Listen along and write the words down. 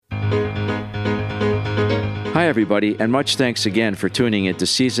Hi, everybody, and much thanks again for tuning into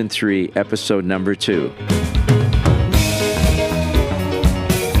Season 3, Episode number 2.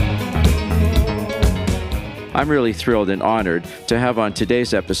 I'm really thrilled and honored to have on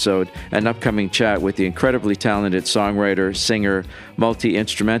today's episode an upcoming chat with the incredibly talented songwriter, singer,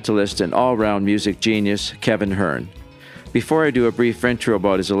 multi-instrumentalist, and all-round music genius, Kevin Hearn. Before I do a brief intro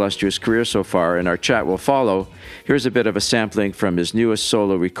about his illustrious career so far, and our chat will follow, here's a bit of a sampling from his newest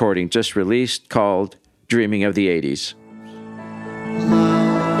solo recording just released called Dreaming of the 80s.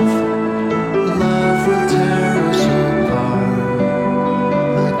 Love will tear us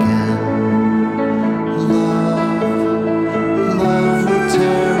apart again. Love will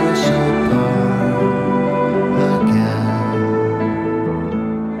tear us apart again.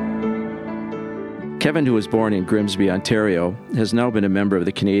 Kevin, who was born in Grimsby, Ontario, has now been a member of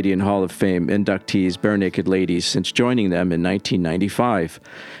the Canadian Hall of Fame inductees Bare Naked Ladies since joining them in 1995.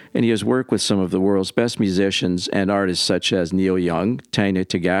 And he has worked with some of the world's best musicians and artists such as Neil Young, Tanya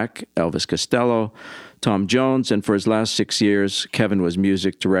Tagaq, Elvis Costello, Tom Jones, and for his last 6 years, Kevin was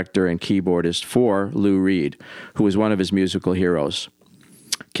music director and keyboardist for Lou Reed, who was one of his musical heroes.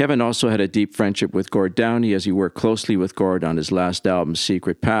 Kevin also had a deep friendship with Gord Downie as he worked closely with Gord on his last album,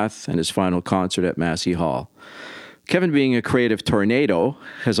 Secret Path, and his final concert at Massey Hall. Kevin, being a creative tornado,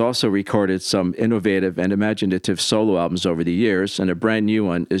 has also recorded some innovative and imaginative solo albums over the years, and a brand new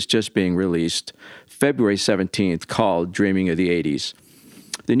one is just being released February 17th called Dreaming of the 80s.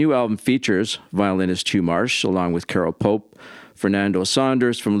 The new album features violinist Hugh Marsh, along with Carol Pope, Fernando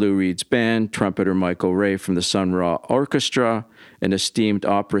Saunders from Lou Reed's band, trumpeter Michael Ray from the Sun Ra Orchestra, and esteemed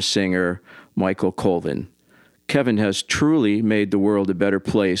opera singer Michael Colvin. Kevin has truly made the world a better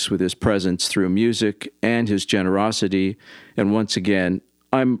place with his presence through music and his generosity. And once again,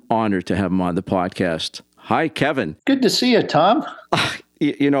 I'm honored to have him on the podcast. Hi, Kevin. Good to see you, Tom.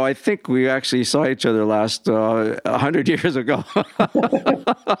 You know, I think we actually saw each other last 100 years ago.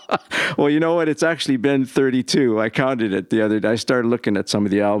 Well, you know what? It's actually been 32. I counted it the other day. I started looking at some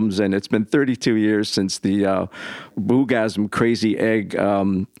of the albums, and it's been 32 years since the Boogasm Crazy Egg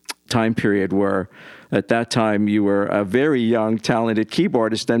time period where at that time you were a very young, talented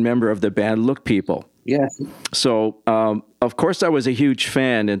keyboardist and member of the band Look People. Yes. So, of course, I was a huge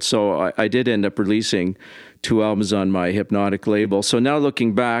fan, and so I did end up releasing 2 albums on my Hypnotic label. So now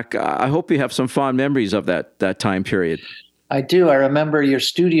looking back, I hope you have some fond memories of that time period. I do. I remember your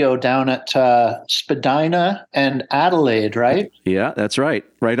studio down at Spadina and Adelaide, right? Yeah, that's right.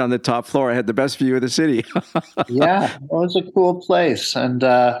 Right on the top floor. I had the best view of the city. Yeah, it was a cool place. And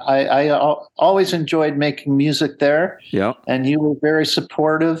I always enjoyed making music there. Yeah. And you were very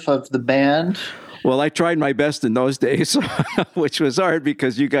supportive of the band. Well, I tried my best in those days, which was hard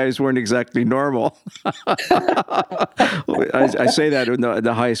because you guys weren't exactly normal. I say that in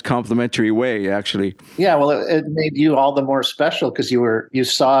the highest complimentary way, actually. Yeah, well, it made you all the more special because you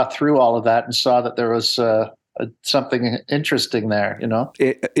saw through all of that and saw that there was something interesting there, you know?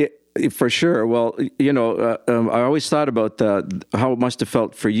 For sure. Well, you know, I always thought about how it must have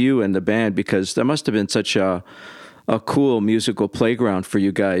felt for you and the band, because there must have been such a cool musical playground for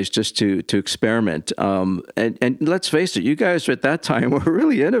you guys just to experiment. And let's face it, you guys at that time were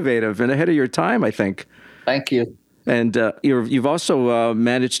really innovative and ahead of your time, I think. Thank you. And you've also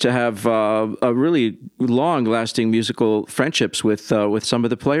managed to have a really long-lasting musical friendships with some of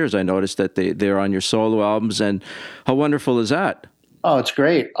the players. I noticed that they're on your solo albums, and how wonderful is that? Oh, it's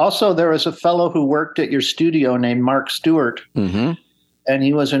great. Also, there was a fellow who worked at your studio named Mark Stewart. Mm-hmm. And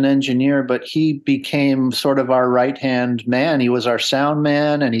he was an engineer, but he became sort of our right-hand man. He was our sound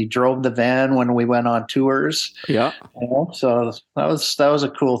man, and he drove the van when we went on tours. Yeah. You know, so that was a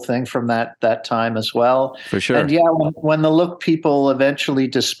cool thing from that time as well. For sure. And yeah, when the Look People eventually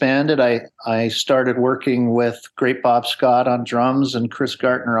disbanded, I started working with Great Bob Scott on drums and Chris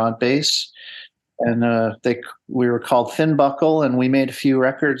Gartner on bass. And we were called Thin Buckle, and we made a few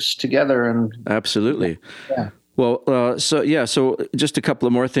records together. And absolutely. Yeah. Well, so just a couple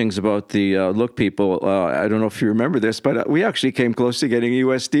of more things about the Look People. I don't know if you remember this, but we actually came close to getting a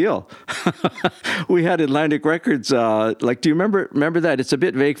U.S. deal. We had Atlantic Records. Do you remember that? It's a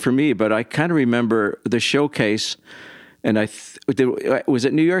bit vague for me, but I kind of remember the showcase. And was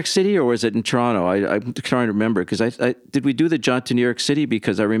it New York City or was it in Toronto? I'm trying to remember, because I did we do the jaunt to New York City?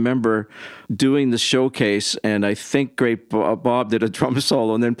 Because I remember doing the showcase, and I think Great Bob did a drum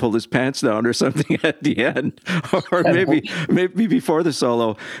solo and then pulled his pants down or something at the end, or maybe before the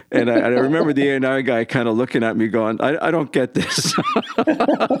solo. And I remember the A&R guy kind of looking at me going, I don't get this.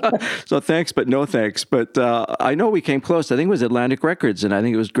 So thanks, but no thanks. But I know we came close. I think it was Atlantic Records, and I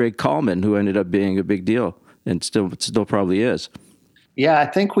think it was Greg Kallman who ended up being a big deal. And still probably is. Yeah, I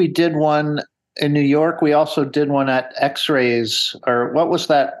think we did one in New York. We also did one at X-Rays, or what was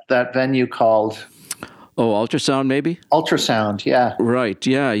that venue called? Oh, ultrasound maybe? Ultrasound. Yeah. Right.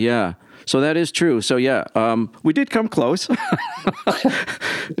 Yeah. Yeah. So that is true. So yeah, we did come close.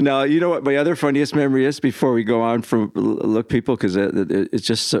 Now, you know what my other funniest memory is before we go on from Look People, because it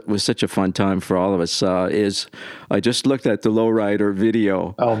just was such a fun time for all of us, is I just looked at the Lowrider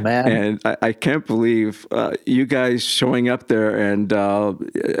video. Oh man. And I can't believe you guys showing up there. And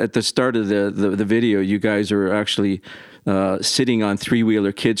at the start of the video, you guys are actually sitting on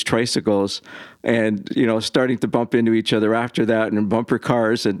three-wheeler kids' tricycles and, starting to bump into each other after that and in bumper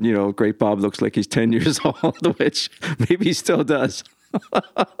cars. And, Great Bob looks like he's 10 years old, which maybe he still does.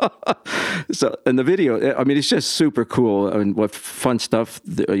 So, in the video, I mean, it's just super cool. I mean, what fun stuff,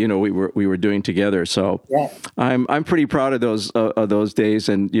 we were doing together. So yeah. I'm pretty proud of those days.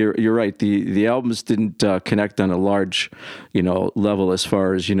 And you're right. The albums didn't connect on a large, level as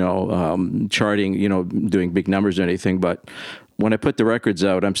far as, charting, doing big numbers or anything. But when I put the records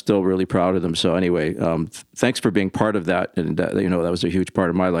out, I'm still really proud of them. So anyway, thanks for being part of that. And, that was a huge part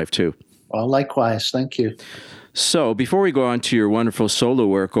of my life too. Well, likewise. Thank you. So before we go on to your wonderful solo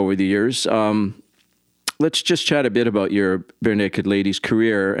work over the years, let's just chat a bit about your Bare Naked Ladies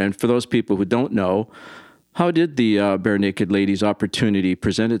career. And for those people who don't know, how did the Bare Naked Ladies opportunity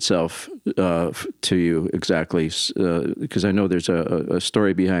present itself to you exactly? Because I know there's a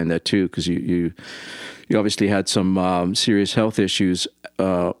story behind that too, because you obviously had some serious health issues,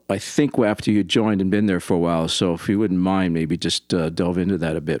 I think, after you joined and been there for a while. So if you wouldn't mind, maybe just delve into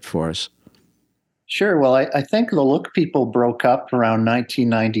that a bit for us. Sure. Well, I think the Look People broke up around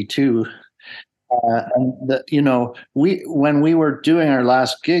 1992. And when we were doing our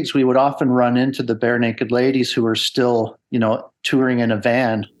last gigs, we would often run into the Bare Naked Ladies who were still, touring in a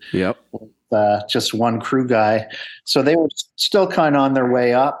van. Yep. With just one crew guy. So they were still kind of on their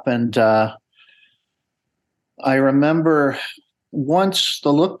way up. And I remember once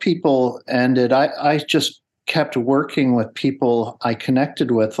the Look People ended, I just kept working with people I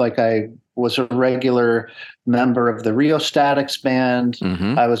connected with. Like I was a regular member of the Rio Statics band.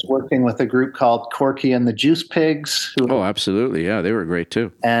 Mm-hmm. I was working with a group called Corky and the Juice Pigs. Oh, absolutely. Yeah, they were great too.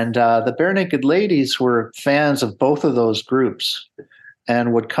 And the Bare Naked Ladies were fans of both of those groups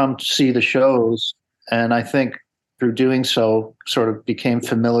and would come to see the shows. And I think through doing so, sort of became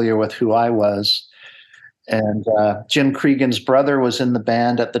familiar with who I was. And Jim Cregan's brother was in the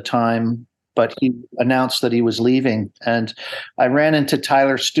band at the time, but he announced that he was leaving. And I ran into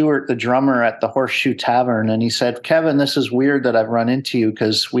Tyler Stewart, the drummer at the Horseshoe Tavern, and he said, "Kevin, this is weird that I've run into you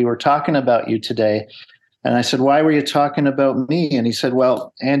because we were talking about you today." And I said, "Why were you talking about me?" And he said,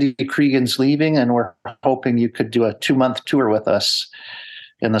 "Well, Andy Cregan's leaving, and we're hoping you could do a 2-month tour with us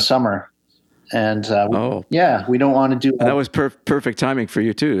in the summer." And we don't want to do that. That was perfect timing for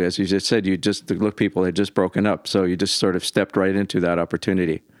you too. As you just said, the Look People had just broken up. So you just sort of stepped right into that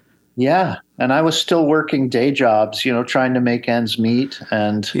opportunity. Yeah. And I was still working day jobs, trying to make ends meet.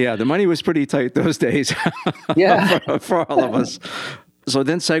 And yeah, the money was pretty tight those days. Yeah. for all of us. So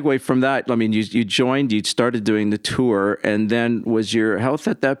then segue from that, I mean, you joined, you started doing the tour, and then was your health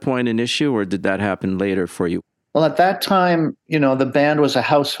at that point an issue, or did that happen later for you? Well, at that time, the band was a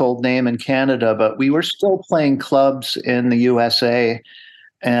household name in Canada, but we were still playing clubs in the USA.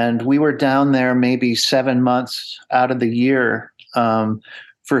 And we were down there maybe 7 months out of the year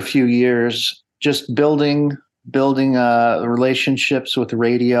for a few years, just building relationships with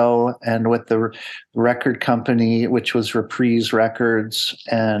radio and with the record company, which was Reprise Records.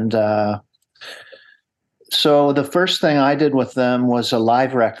 And so the first thing I did with them was a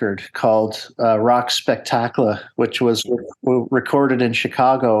live record called Rock Spectacular, which was recorded in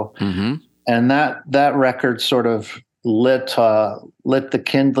Chicago. Mm-hmm. And that record sort of lit the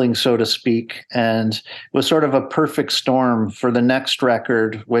kindling, so to speak. And it was sort of a perfect storm for the next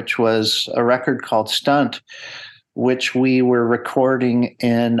record, which was a record called Stunt, which we were recording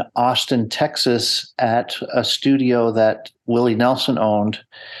in Austin, Texas at a studio that Willie Nelson owned.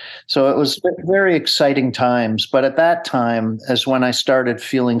 So it was very exciting times. But at that time, as when I started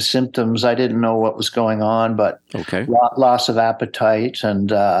feeling symptoms, I didn't know what was going on, but okay. Loss of appetite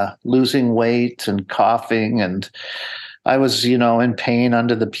and losing weight and coughing. And I was, in pain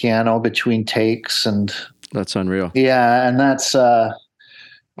under the piano between takes. And that's unreal. Yeah. And that's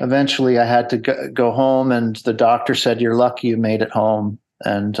eventually I had to go home, and the doctor said, "You're lucky you made it home."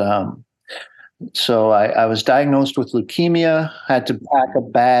 And so I was diagnosed with leukemia, had to pack a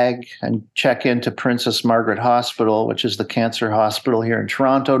bag and check into Princess Margaret Hospital, which is the cancer hospital here in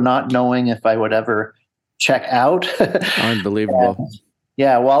Toronto, not knowing if I would ever check out. Unbelievable.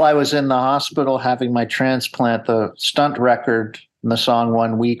 Yeah, while I was in the hospital having my transplant, the Stunt record And the song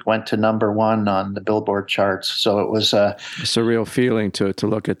one week went to number one on the Billboard charts. So it was a surreal feeling to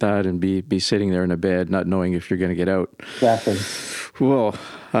look at that and be sitting there in a bed, not knowing if you're going to get out. exactly. Well,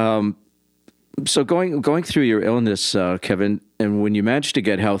 so going through your illness, Kevin, and when you managed to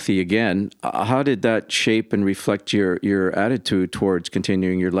get healthy again, how did that shape and reflect your attitude towards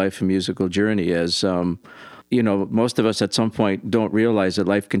continuing your life and musical journey? As most of us at some point don't realize that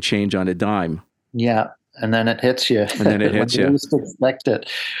life can change on a dime. Yeah, and then it hits you. And then it hits you. When you least expect it.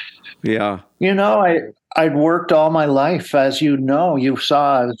 Yeah. I'd worked all my life, as you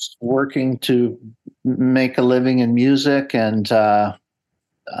saw, I was working to make a living in music, and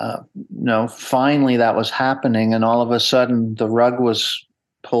finally that was happening, and all of a sudden the rug was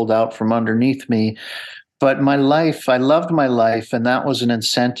pulled out from underneath me. But my life, I loved my life, and that was an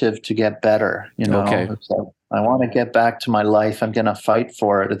incentive to get better. Okay. So I want to get back to my life. I'm going to fight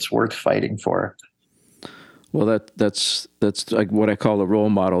for it. It's worth fighting for. Well, that's like what I call a role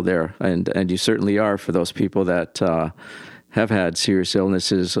model there, and you certainly are for those people that have had serious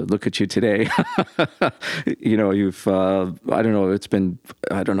illnesses. Look at you today. You've I don't know. It's been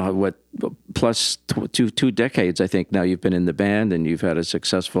what plus two decades. I think now you've been in the band and you've had a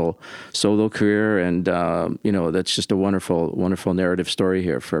successful solo career, and that's just a wonderful narrative story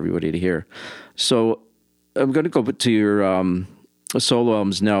here for everybody to hear. So I'm going to go to your solo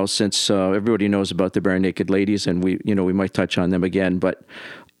albums now, since everybody knows about the Bare Naked Ladies, and we might touch on them again. But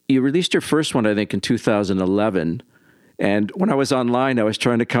you released your first one, I think, in 2011. And when I was online, I was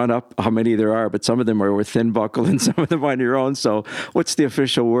trying to count up how many there are, but some of them are with Thin Buckle and some of them on your own. So what's the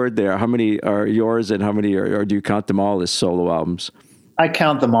official word there? How many are yours and how many or do you count them all as solo albums? I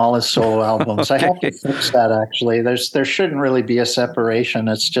count them all as solo albums. Okay. I have to fix that, actually. There shouldn't really be a separation.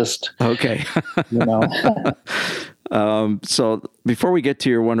 It's just, okay. So before we get to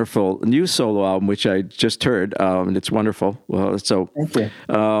your wonderful new solo album, which I just heard, and it's wonderful. Well, so thank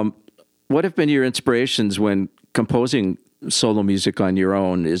you. What have been your inspirations when composing solo music on your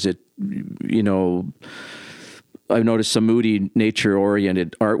own? Is it, I've noticed some moody,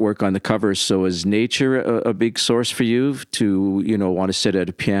 nature-oriented artwork on the covers. So is nature a big source for you to, want to sit at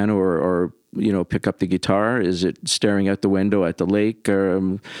a piano or pick up the guitar? Is it staring out the window at the lake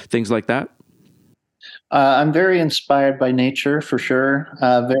or things like that? I'm very inspired by nature, for sure.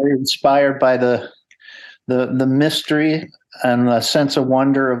 Very inspired by the mystery and the sense of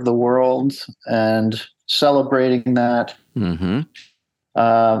wonder of the world and celebrating that. Mm-hmm.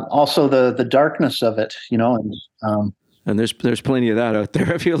 Also the darkness of it, and there's plenty of that out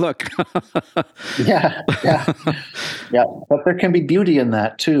there if you look. yeah. But there can be beauty in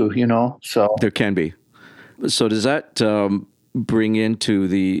that too, So there can be. So does that bring into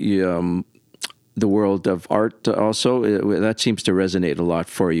the world of art also? That seems to resonate a lot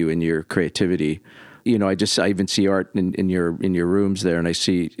for you in your creativity. I even see art in your rooms there, and I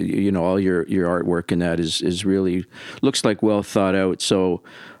see all your artwork in that is really looks like well thought out. So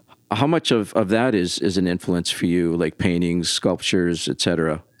how much of that is an influence for you, like paintings, sculptures,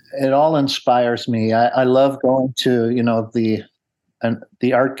 etc.? It all inspires me. I love going to the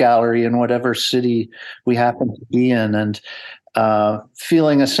art gallery in whatever city we happen to be in, and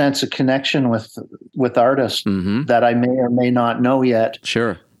feeling a sense of connection with artists Mm-hmm. that I may or may not know yet.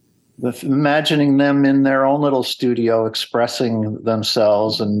 Sure. Imagining them in their own little studio expressing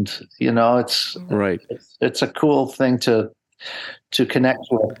themselves, and it's right. It's a cool thing to connect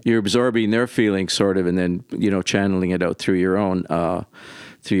with. You're absorbing their feelings, sort of, and then channeling it out through your own,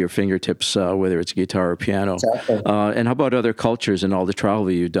 through your fingertips, whether it's guitar or piano. Exactly. And how about other cultures and all the travel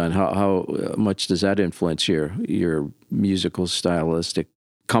you've done? How much does that influence your musical stylistic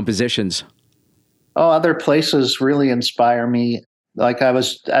compositions? Oh, other places really inspire me. Like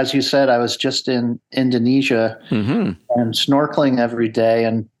as you said, I was just in Indonesia mm-hmm. and snorkeling every day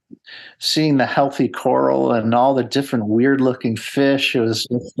and seeing the healthy coral and all the different weird looking fish. It was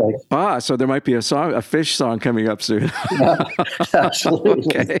just like, so there might be a fish song coming up soon. yeah,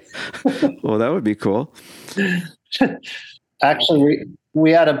 absolutely. Okay. Well, that would be cool. Actually,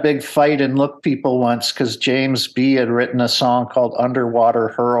 we had a big fight in Look People once because James B had written a song called Underwater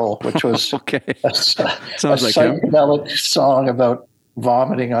Hurl, which was okay. Sounds like psychedelic song about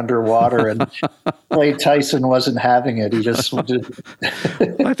vomiting underwater, and Clay Tyson wasn't having it. He just I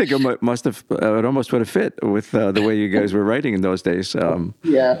think it almost would have fit with the way you guys were writing in those days.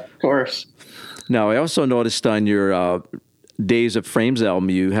 Yeah, of course. Now, I also noticed on your Days of Frames album,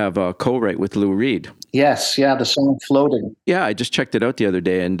 you have a co-write with Lou Reed. Yes, yeah, the song Floating. Yeah, I just checked it out the other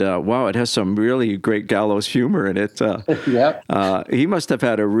day, and wow, it has some really great gallows humor in it. Yeah. He must have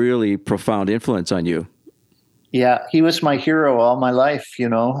had a really profound influence on you. Yeah, he was my hero all my life,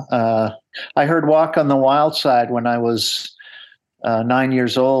 I heard Walk on the Wild Side when I was 9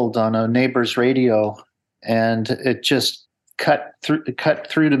 years old on a neighbor's radio, and it just cut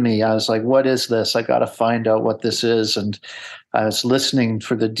through to me. I was like, what is this? I got to find out what this is. And I was listening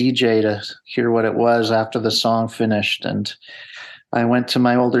for the DJ to hear what it was after the song finished. And I went to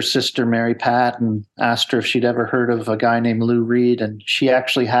my older sister, Mary Pat, and asked her if she'd ever heard of a guy named Lou Reed. And she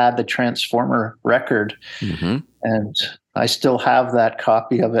actually had the Transformer record. Mm-hmm. And I still have that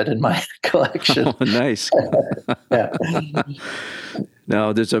copy of it in my collection. Oh, nice. Yeah.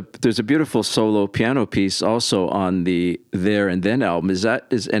 Now, there's a beautiful solo piano piece also on the There and Then album.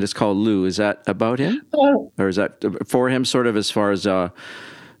 And it's called Lou. Is that about him, or is that for him? Sort of, as far as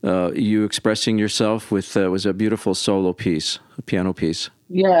you expressing yourself with was a beautiful solo piece, a piano piece.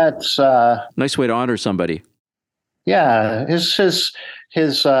 Yeah, it's Nice way to honor somebody. yeah. His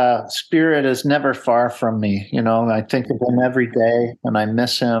spirit is never far from me. You know, I think of him every day, and I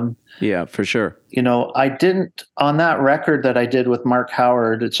miss him. Yeah, for sure. You know, I didn't on that record that I did with Mark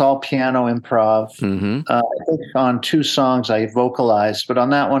Howard. It's all piano improv. Mm-hmm. I think on 2 songs I vocalized, but on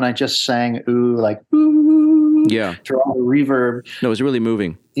that one I just sang ooh, like ooh, Yeah. draw the reverb. No, it was really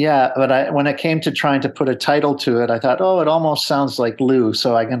moving. Yeah, but when it came to trying to put a title to it, I thought, oh, it almost sounds like Lou,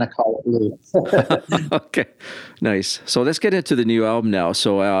 so I'm going to call it Lou. Okay, nice. So let's get into the new album now.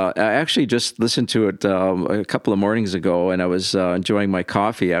 So I actually just listened to it a couple of mornings ago, and I was enjoying my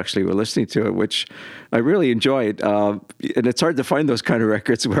coffee. Actually, we're listening to it, which I really enjoyed. And it's hard to find those kind of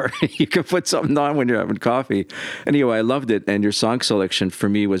records where you can put something on when you're having coffee. Anyway, I loved it, and your song selection for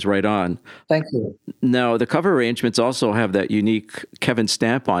me was right on. Thank you. Now, the cover arrangements also have that unique Kevin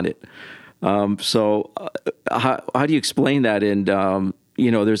stamp on it. So how do you explain that? And,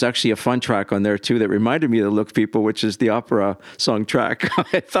 there's actually a fun track on there, too, that reminded me of the Look People, which is the opera song track.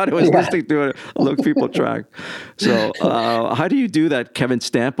 I thought I was listening to a Look People track. So how do you do that Kevin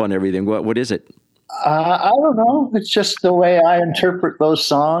stamp on everything? What is it? I don't know. It's just the way I interpret those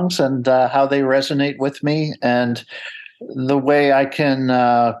songs and how they resonate with me, and the way I can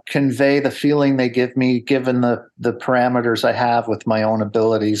convey the feeling they give me, given the parameters I have with my own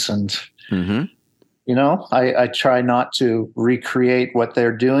abilities. And, Mm-hmm. I try not to recreate what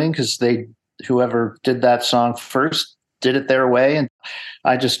they're doing, because whoever did that song first did it their way. And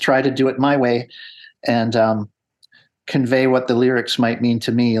I just try to do it my way and convey what the lyrics might mean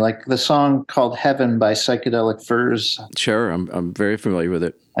to me. Like the song called Heaven by Psychedelic Furs. Sure, I'm very familiar with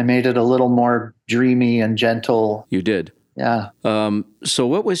it. I made it a little more dreamy and gentle. You did. Yeah. So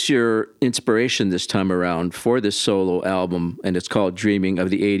what was your inspiration this time around for this solo album? And it's called Dreaming of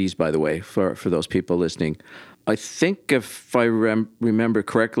the 80s, by the way, for those people listening. I think if I remember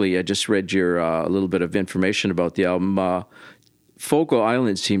correctly, I just read your a little bit of information about the album. Fogo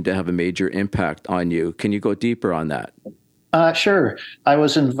Island seemed to have a major impact on you. Can you go deeper on that? Sure. I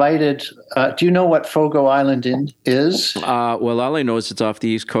was invited. Do you know what Fogo Island is? Well, all I know is it's off the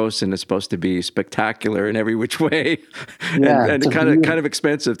East Coast, and it's supposed to be spectacular in every which way, Yeah, and it's kind of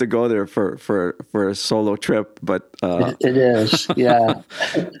expensive to go there for a solo trip. But it is. Yeah.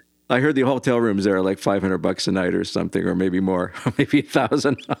 I heard the hotel rooms there are like $500 a night or something, or maybe more, maybe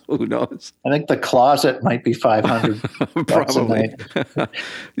 1,000. Who knows? I think the closet might be 500. Probably.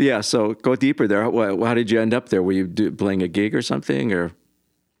 Yeah. So go deeper there. How did you end up there? Were you playing a gig or something, or?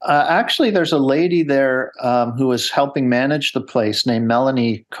 Actually, there's a lady there who was helping manage the place named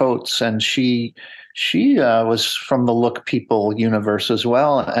Melanie Coates, and she was from the Look People universe as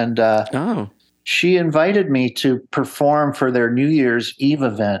well. And she invited me to perform for their New Year's Eve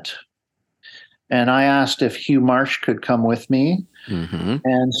event. And I asked if Hugh Marsh could come with me. Mm-hmm.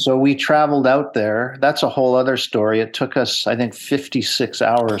 And so we traveled out there. That's a whole other story. It took us, I think, 56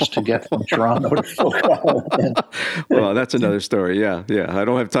 hours to get from Toronto to Fogo Island. Well, that's another story. Yeah. I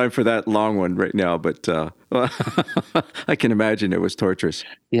don't have time for that long one right now, but I can imagine it was torturous.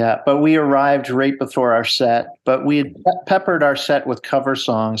 Yeah, but we arrived right before our set. But we had peppered our set with cover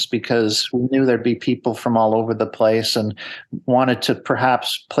songs because we knew there'd be people from all over the place and wanted to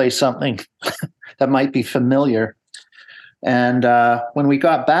perhaps play something that might be familiar. And when we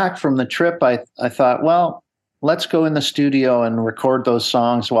got back from the trip, I thought, well, let's go in the studio and record those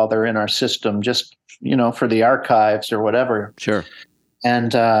songs while they're in our system, just, for the archives or whatever. Sure.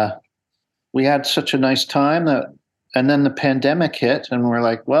 And we had such a nice time and then the pandemic hit, and we're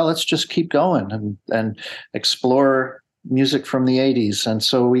like, well, let's just keep going and explore music from the 80s. And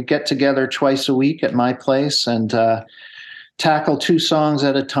so we get together twice a week at my place and tackle 2 songs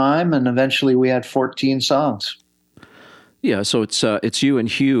at a time. And eventually we had 14 songs. Yeah, so it's you and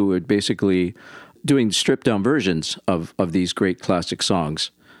Hugh basically doing stripped down versions of these great classic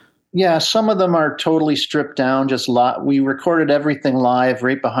songs. Yeah, some of them are totally stripped down. We recorded everything live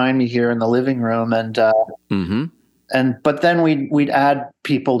right behind me here in the living room, and Mm-hmm. but then we'd add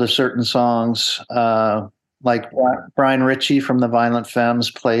people to certain songs, like Brian Ritchie from the Violent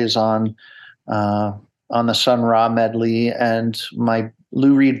Femmes plays on the Sun Ra medley, and my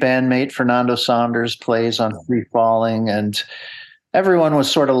Lou Reed bandmate Fernando Saunders plays on Free Falling, and everyone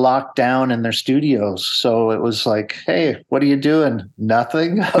was sort of locked down in their studios. So it was like, hey, what are you doing?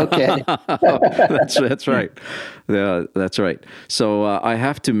 Nothing? Okay. That's right. Yeah, that's right. So I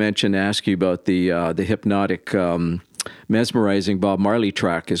have to ask you about the hypnotic, mesmerizing Bob Marley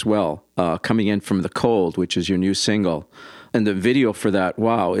track as well, Coming In From the Cold, which is your new single. And the video for that,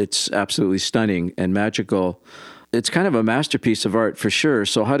 wow, it's absolutely stunning and magical. It's kind of a masterpiece of art for sure.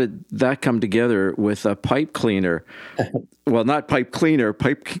 So how did that come together with a pipe cleaner? Well, not pipe cleaner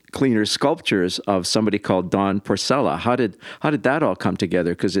sculptures of somebody called Don Porcella. How did that all come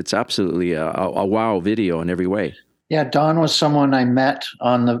together? Because it's absolutely a wow video in every way. Yeah, Don was someone I met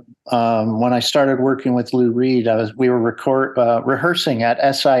on the when I started working with Lou Reed. We were rehearsing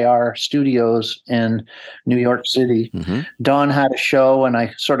at SIR Studios in New York City. Mm-hmm. Don had a show, and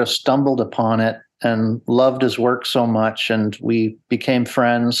I sort of stumbled upon it and loved his work so much, and we became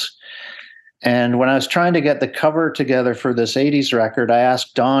friends. And when I was trying to get the cover together for this 80s record, I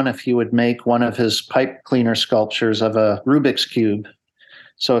asked Don if he would make one of his pipe cleaner sculptures of a Rubik's Cube,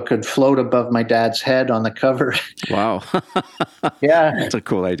 so it could float above my dad's head on the cover. Wow. Yeah. That's a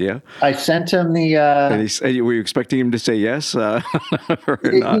cool idea. I sent him the... were you expecting him to say yes or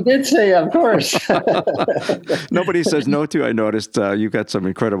not? He did say, of course. Nobody says no to. I noticed you've got some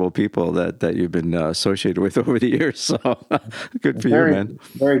incredible people that you've been associated with over the years. So good for you, man.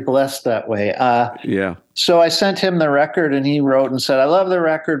 Very blessed that way. Yeah. So I sent him the record, and he wrote and said, I love the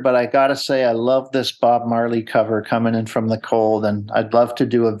record, but I got to say, I love this Bob Marley cover, Coming In From the Cold, and I'd love to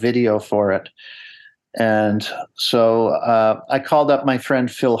do a video for it. And so I called up my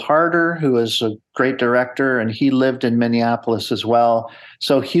friend Phil Harder, who is a great director, and he lived in Minneapolis as well.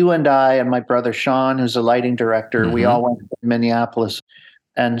 So Hugh and I and my brother Sean, who's a lighting director, we all went to Minneapolis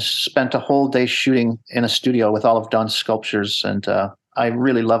and spent a whole day shooting in a studio with all of Don's sculptures. And I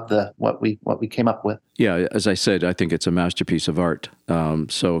really love what we came up with. Yeah, as I said, I think it's a masterpiece of art.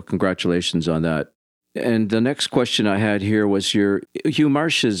 So congratulations on that. And the next question I had here was Hugh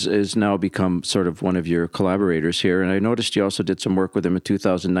Marsh is now become sort of one of your collaborators here, and I noticed you also did some work with him in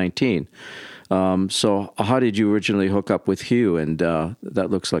 2019. So how did you originally hook up with Hugh? And that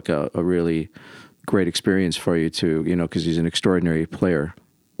looks like a really great experience for you too, because he's an extraordinary player.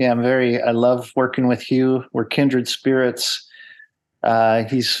 Yeah, I love working with Hugh. We're kindred spirits.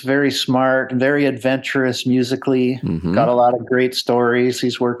 He's very smart, very adventurous musically, got a lot of great stories.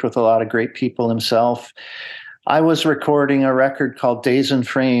 He's worked with a lot of great people himself. I was recording a record called Days and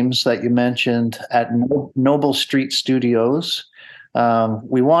Frames that you mentioned at Noble Street Studios.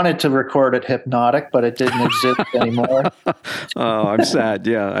 We wanted to record at Hypnotic, but it didn't exist anymore. Oh, I'm sad.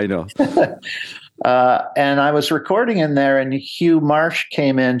 Yeah, I know. And I was recording in there, and Hugh Marsh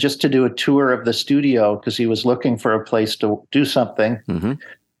came in just to do a tour of the studio because he was looking for a place to do something. Mm-hmm.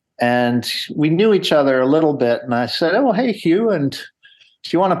 And we knew each other a little bit. And I said, oh, hey, Hugh, and do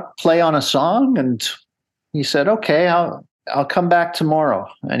you want to play on a song? And he said, okay, I'll come back tomorrow.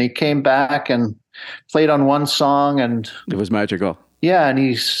 And he came back and played on one song, and it was magical. Yeah, and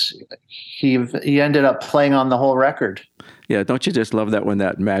he ended up playing on the whole record. Yeah, don't you just love that when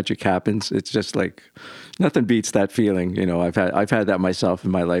that magic happens? It's just like nothing beats that feeling. I've had that myself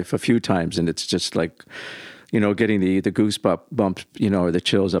in my life a few times, and it's just like, getting the goosebumps, or the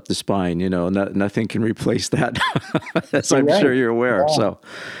chills up the spine. Nothing can replace that, as I'm sure you're aware. Yeah. So,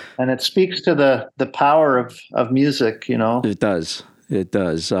 and it speaks to the power of music. It does. It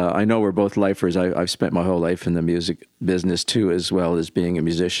does. I know we're both lifers. I've spent my whole life in the music business too, as well as being a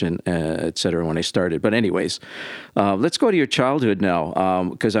musician, et cetera, when I started. But anyways, let's go to your childhood now,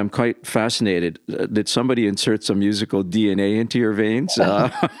 because I'm quite fascinated. Did somebody insert some musical DNA into your veins?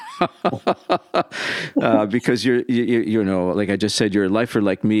 Because you're like I just said, you're a lifer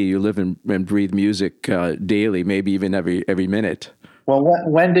like me. You live and breathe music daily, maybe even every minute. Well,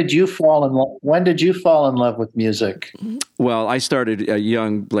 when did you fall in love? When did you fall in love with music? Well, I started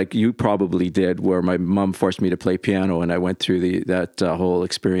young, like you probably did, where my mom forced me to play piano, and I went through that whole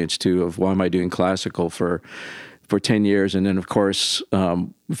experience too of why am I doing classical for 10 years, and then of course,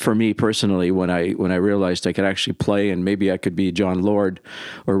 for me personally, when I realized I could actually play, and maybe I could be John Lord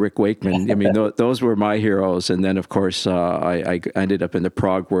or Rick Wakeman. I mean, those were my heroes. And then of course, I ended up in the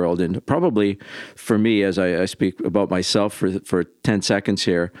prog world, and probably for me, as I speak about myself for 10 seconds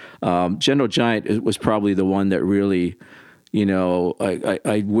here, Gentle Giant was probably the one that really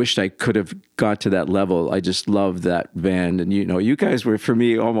I wished I could have got to that level. I just loved that band. And, you guys were, for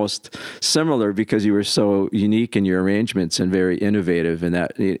me, almost similar because you were so unique in your arrangements and very innovative in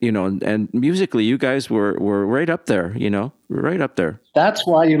that, and musically, you guys were right up there, right up there. That's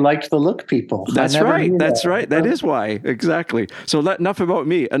why you liked the Look People. That's right. That's right. That is why. Exactly. So enough about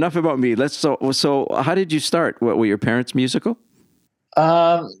me. So how did you start? Were your parents musical?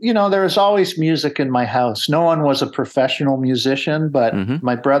 There was always music in my house. No one was a professional musician, but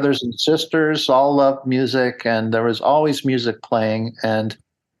my brothers and sisters all loved music, and there was always music playing. And,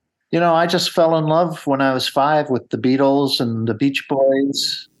 I just fell in love when I was 5 with the Beatles and the Beach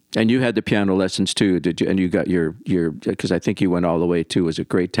Boys. And you had the piano lessons too, did you? And you got your because I think you went all the way to, was it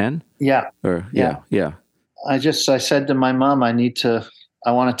grade 10? Yeah. Yeah. I said to my mom,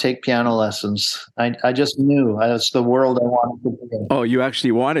 I want to take piano lessons. I just knew that's the world I wanted to be in. Oh, you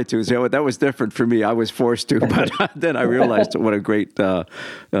actually wanted to. So that was different for me. I was forced to, but then I realized what a great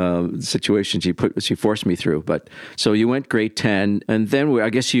situation she forced me through. But so you went grade 10, and then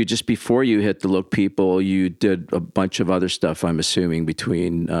I guess just before you hit the Look People, you did a bunch of other stuff, I'm assuming,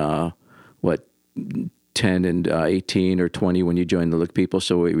 between 10 and 18 or 20 when you joined the Look People.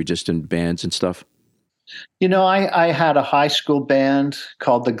 So we were just in bands and stuff. I had a high school band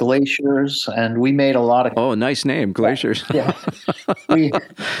called the Glaciers, and we made a lot of... Oh, nice name, Glaciers. Yeah.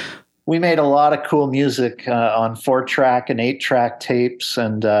 We made a lot of cool music on 4-track and 8-track tapes,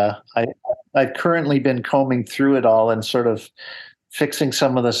 and I've currently been combing through it all and sort of fixing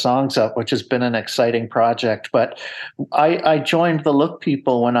some of the songs up, which has been an exciting project. But I joined the Look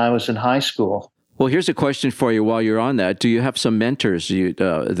People when I was in high school. Well, here's a question for you while you're on that. Do you have some mentors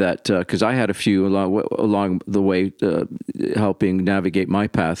because I had a few along the way helping navigate my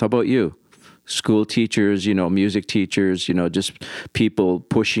path. How about you? School teachers, music teachers, just people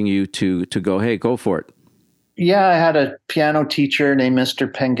pushing you to go, hey, go for it. Yeah, I had a piano teacher named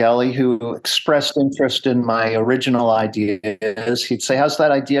Mr. Pengelly who expressed interest in my original ideas. He'd say, how's that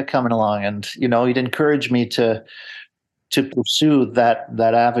idea coming along? And, he'd encourage me to pursue that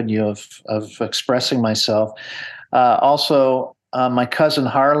avenue of expressing myself. Also, my cousin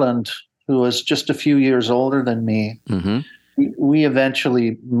Harland, who was just a few years older than me, we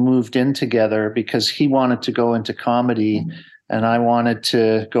eventually moved in together because he wanted to go into comedy and I wanted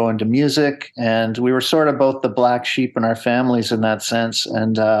to go into music. And we were sort of both the black sheep in our families in that sense.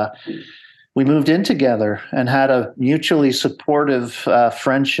 And we moved in together and had a mutually supportive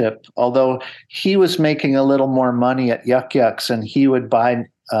friendship, although he was making a little more money at Yuck Yucks and he would buy,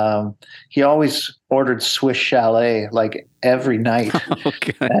 he always ordered Swiss Chalet like every night.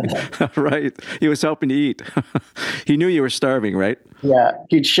 Okay. Right. He was helping you eat. He knew you were starving, right? Yeah.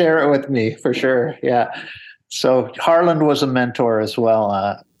 He'd share it with me for sure. Yeah. So Harland was a mentor as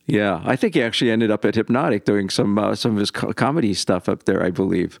well. Yeah. I think he actually ended up at Hypnotic doing some of his comedy stuff up there, I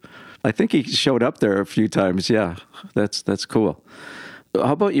believe. I think he showed up there a few times. Yeah, that's cool.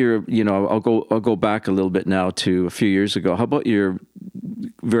 How about your, I'll go back a little bit now to a few years ago. How about your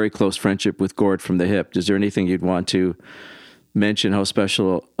very close friendship with Gord from the Hip? Is there anything you'd want to mention how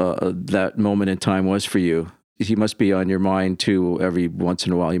special that moment in time was for you? He must be on your mind too. Every once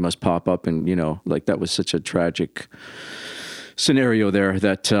in a while, he must pop up, and that was such a tragic scenario there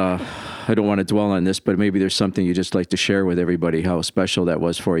that I don't want to dwell on this, but maybe there's something you just like to share with everybody, how special that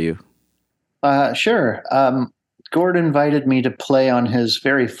was for you. Sure. Gord invited me to play on his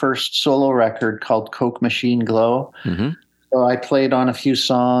very first solo record called Coke Machine Glow. So I played on a few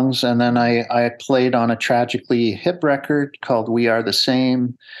songs, and then I played on a tragically hip record called We Are the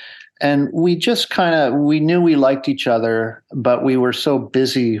Same. And we just we knew we liked each other, but we were so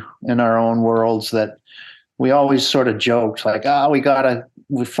busy in our own worlds that we always sort of joked like,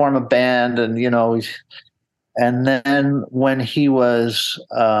 we form a band, and, and then when he was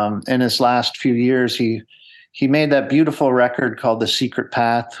in his last few years, he made that beautiful record called The Secret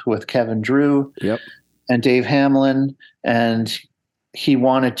Path with Kevin Drew and Dave Hamlin. And he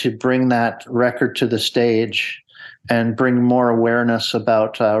wanted to bring that record to the stage and bring more awareness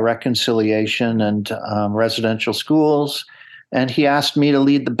about reconciliation and residential schools. And he asked me to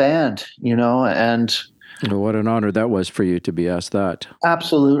lead the band, and what an honor that was for you to be asked that.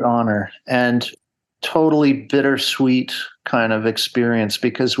 Absolute honor. And totally bittersweet kind of experience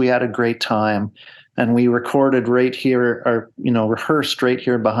because we had a great time and we recorded right here, or, rehearsed right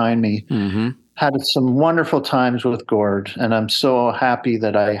here behind me. Had some wonderful times with Gord, and I'm so happy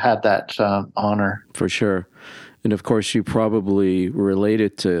that I had that honor. For sure. And of course, you probably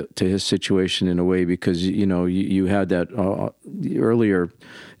related to his situation in a way because, you had that earlier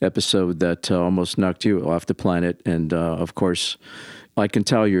episode that almost knocked you off the planet. And of course, I can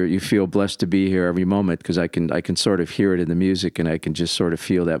tell you feel blessed to be here every moment because I can sort of hear it in the music and I can just sort of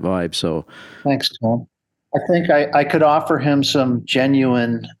feel that vibe. So Thanks, Tom. I think I could offer him some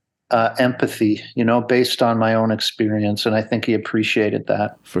genuine empathy, based on my own experience, and I think he appreciated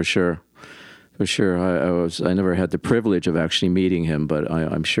that. for sure. For sure. I never had the privilege of actually meeting him, but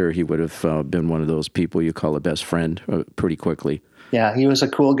I'm sure he would have been one of those people you call a best friend pretty quickly. Yeah, he was a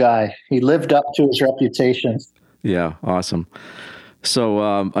cool guy. He lived up to his reputation. Yeah, awesome. So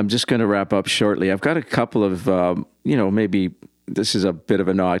I'm just going to wrap up shortly. I've got a couple of, maybe this is a bit of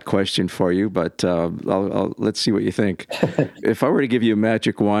an odd question for you, but let's see what you think. If I were to give you a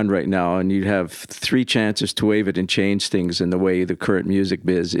magic wand right now and you'd have 3 chances to wave it and change things in the way the current music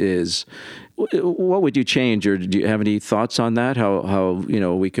biz is, what would you change? Or do you have any thoughts on that? How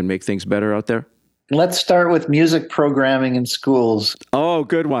we can make things better out there? Let's start with music programming in schools. Oh,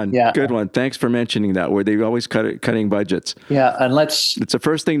 good one. Yeah. Good one. Thanks for mentioning that, where they always cutting budgets. Yeah, and It's the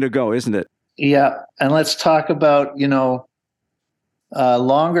first thing to go, isn't it? let's talk about,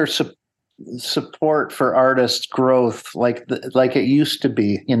 longer support for artists' growth, like it used to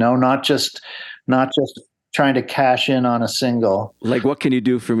be. Not just trying to cash in on a single. Like, what can you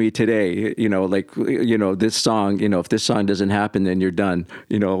do for me today? This song, if this song doesn't happen, then you're done.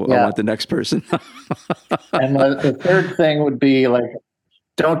 I want the next person. And the third thing would be like,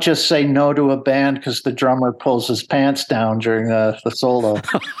 don't just say no to a band because the drummer pulls his pants down during the solo.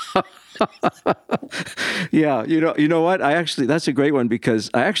 Yeah, you know what? That's a great one because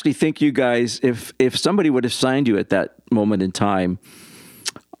I actually think you guys, if somebody would have signed you at that moment in time,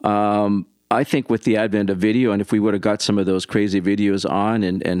 I think with the advent of video, and if we would have got some of those crazy videos on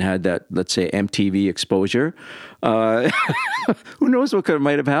and had that, let's say, MTV exposure, who knows what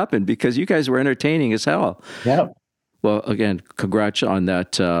might have happened because you guys were entertaining as hell. Yeah. Well, again, congrats on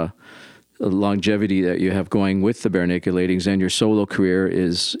that longevity that you have going with the Bare Naked Ladies, and your solo career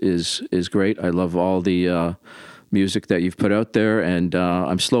is great. I love all the music that you've put out there, and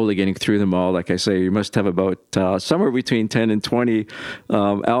I'm slowly getting through them all. Like I say, you must have about somewhere between 10 and 20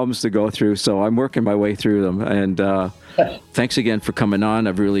 albums to go through, so I'm working my way through them. And thanks again for coming on.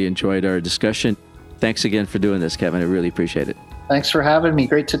 I've really enjoyed our discussion. Thanks again for doing this, Kevin. I really appreciate it. Thanks for having me.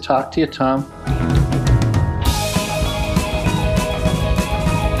 Great to talk to you, Tom.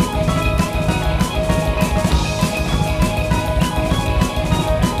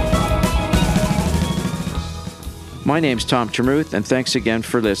 My name's Tom Tremuth, and thanks again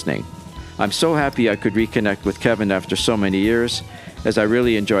for listening. I'm so happy I could reconnect with Kevin after so many years, as I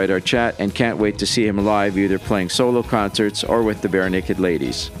really enjoyed our chat and can't wait to see him live either playing solo concerts or with the Bare Naked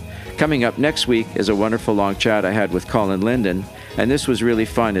Ladies. Coming up next week is a wonderful long chat I had with Colin Linden, and this was really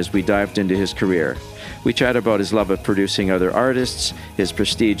fun as we dived into his career. We chat about his love of producing other artists, his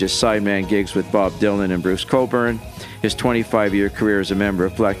prestigious sideman gigs with Bob Dylan and Bruce Cockburn, his 25-year career as a member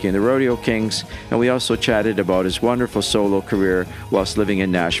of Blackie and the Rodeo Kings, and we also chatted about his wonderful solo career whilst living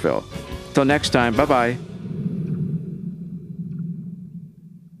in Nashville. Till next time, bye-bye.